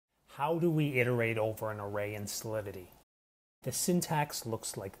How do we iterate over an array in Solidity? The syntax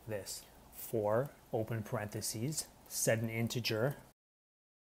looks like this. For, open parentheses, set an integer,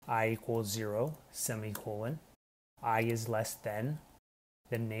 I equals 0, semicolon, I is less than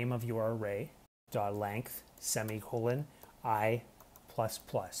the name of your array, dot length, semicolon, I plus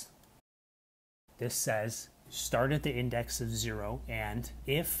plus. This says start at the index of 0, and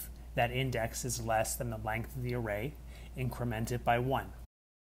if that index is less than the length of the array, increment it by 1.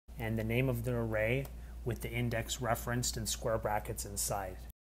 And the name of the array with the index referenced in square brackets inside.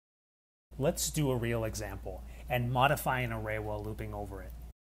 Let's do a real example and modify an array while looping over it.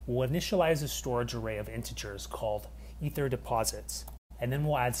 We'll initialize a storage array of integers called ether deposits, and then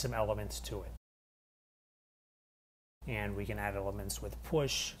we'll add some elements to it. And we can add elements with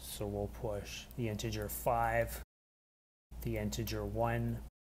push, so we'll push the integer 5, the integer 1,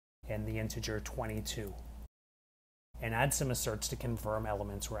 and the integer 22. And add some asserts to confirm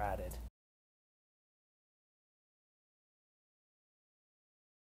elements were added.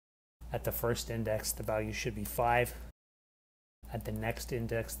 At the first index, the value should be 5. At the next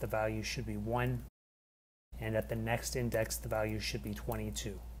index, the value should be 1. And at the next index, the value should be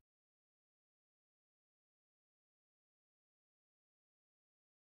 22.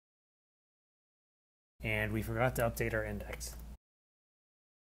 And we forgot to update our index.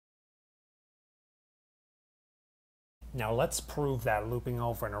 Now let's prove that looping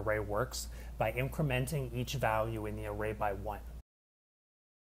over an array works by incrementing each value in the array by 1.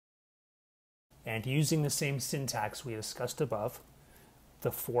 And using the same syntax we discussed above,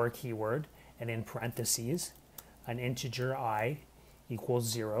 the for keyword, and in parentheses, an integer I equals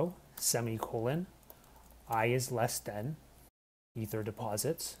 0, semicolon, I is less than, ether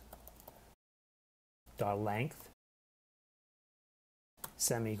deposits, dot length,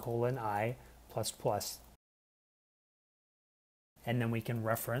 semicolon, I plus plus. And then we can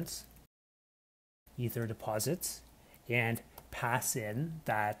reference ether deposits and pass in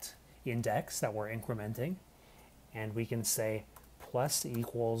that index that we're incrementing, and we can say plus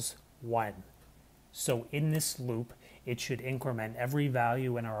equals 1. So in this loop, it should increment every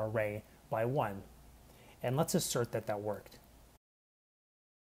value in our array by 1. And let's assert that that worked.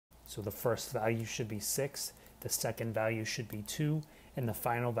 So the first value should be 6, the second value should be 2, and the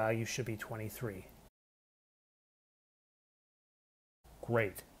final value should be 23.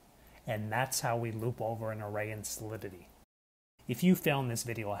 Great. And that's how we loop over an array in Solidity. If you found this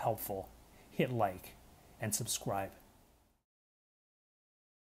video helpful, hit like and subscribe.